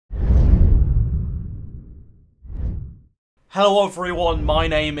Hello everyone, my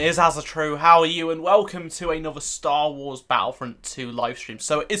name is AZZATRU, how are you? And welcome to another Star Wars Battlefront 2 livestream.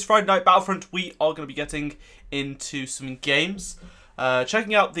 So it's Friday Night Battlefront, we are going to be getting into some games.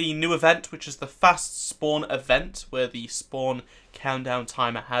 Checking out the new event, which is the Fast Spawn event, where the spawn countdown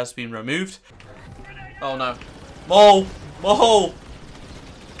timer has been removed. Oh no. Maul! Maul!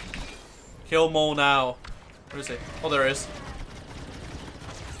 Kill Maul now. Where is he? Oh, there he is.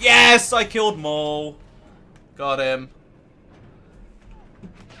 Yes! I killed Maul! Got him.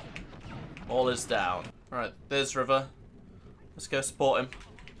 All is down. Right, there's Riva. Let's go support him.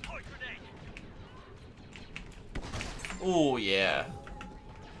 Oh yeah.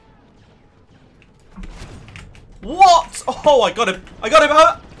 What? Oh, I got him. I got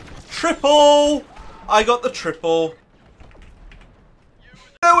him. Triple. I got the triple.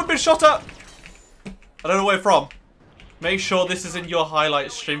 No, we've been shot at. I don't know where from. Make sure this is in your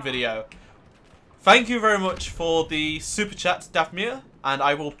highlight stream video. Thank you very much for the super chat, Daphmia. And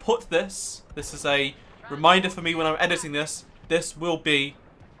I will put this is a reminder for me when I'm editing this. This will be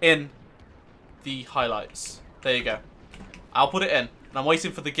in the highlights. There you go. I'll put it in. And I'm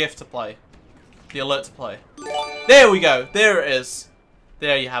waiting for the GIF to play. The alert to play. There we go. There it is.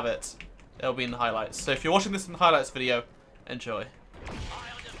 There you have it. It'll be in the highlights. So if you're watching this in the highlights video, enjoy.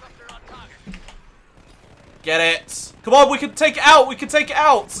 Get it. Come on, we can take it out. We can take it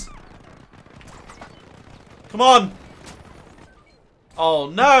out. Come on. Oh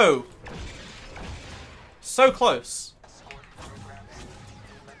no! So close.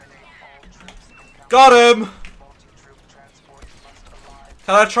 Got him!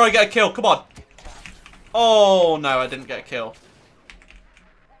 Can I try and get a kill? Come on. Oh no, I didn't get a kill.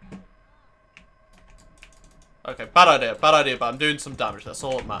 Okay, bad idea, but I'm doing some damage. That's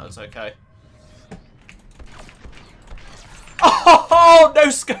all that matters, okay? Oh, no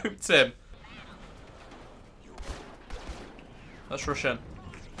scoped him! Let's rush in.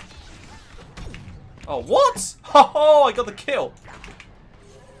 Oh, what? Oh, I got the kill.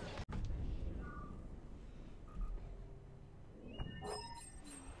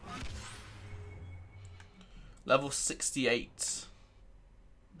 Level 68.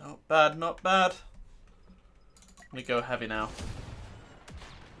 Not bad, not bad. I'm gonna go heavy now.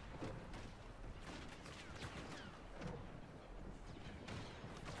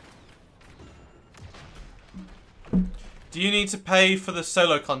 Do you need to pay for the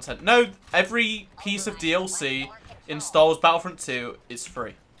solo content? No, every piece of DLC in Star Wars Battlefront 2 is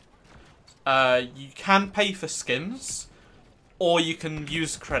free. You can pay for skins, or you can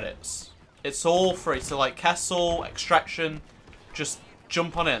use credits. It's all free. So like Castle, Extraction, just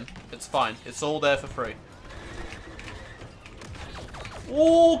jump on in. It's fine. It's all there for free.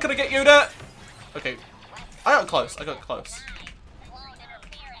 Ooh, can I get Yoda? Okay. I got close. I got close.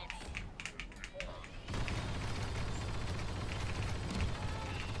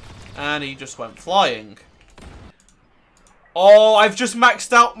 And he just went flying. Oh, I've just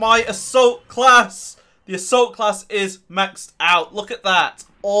maxed out my assault class. The assault class is maxed out. Look at that.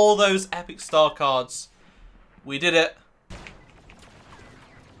 All those epic star cards. We did it.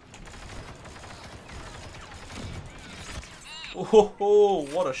 Oh,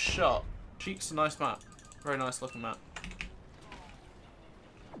 what a shot. Cheek's a nice map. Very nice looking map.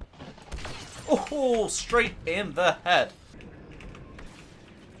 Oh, straight in the head.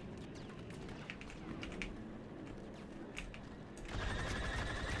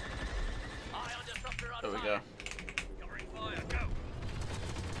 There we go.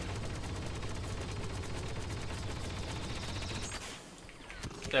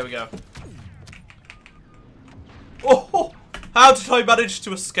 There we go. Oh! How did I manage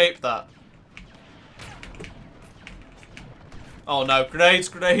to escape that? Oh no, grenades,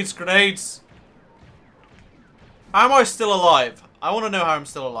 grenades, grenades! How am I still alive? I want to know how I'm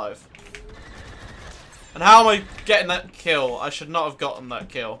still alive. And how am I getting that kill? I should not have gotten that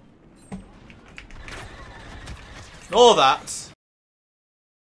kill. All that.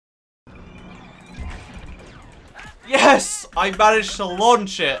 Yes! I managed to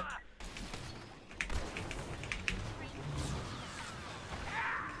launch it.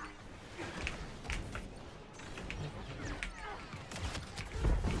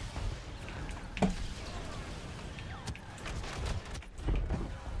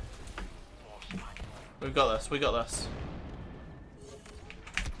 We've got this, we got this.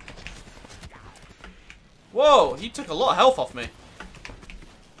 Whoa, he took a lot of health off me.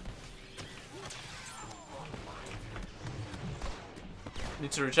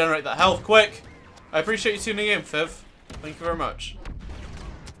 Need to regenerate that health quick. I appreciate you tuning in, Viv. Thank you very much.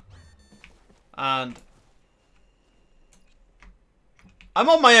 And I'm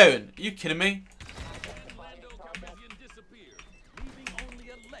on my own. Are you kidding me?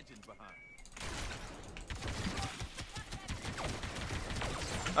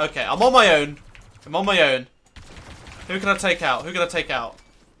 Okay, I'm on my own. I'm on my own. Who can I take out? Who can I take out?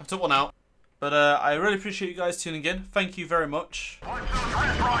 I took one out. But I really appreciate you guys tuning in. Thank you very much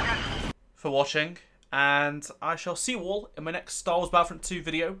for watching. And I shall see you all in my next Star Wars Battlefront 2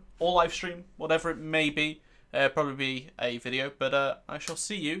 video. Or live stream. Whatever it may be. Probably be a video. But I shall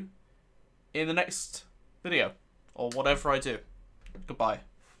see you in the next video. Or whatever I do. Goodbye.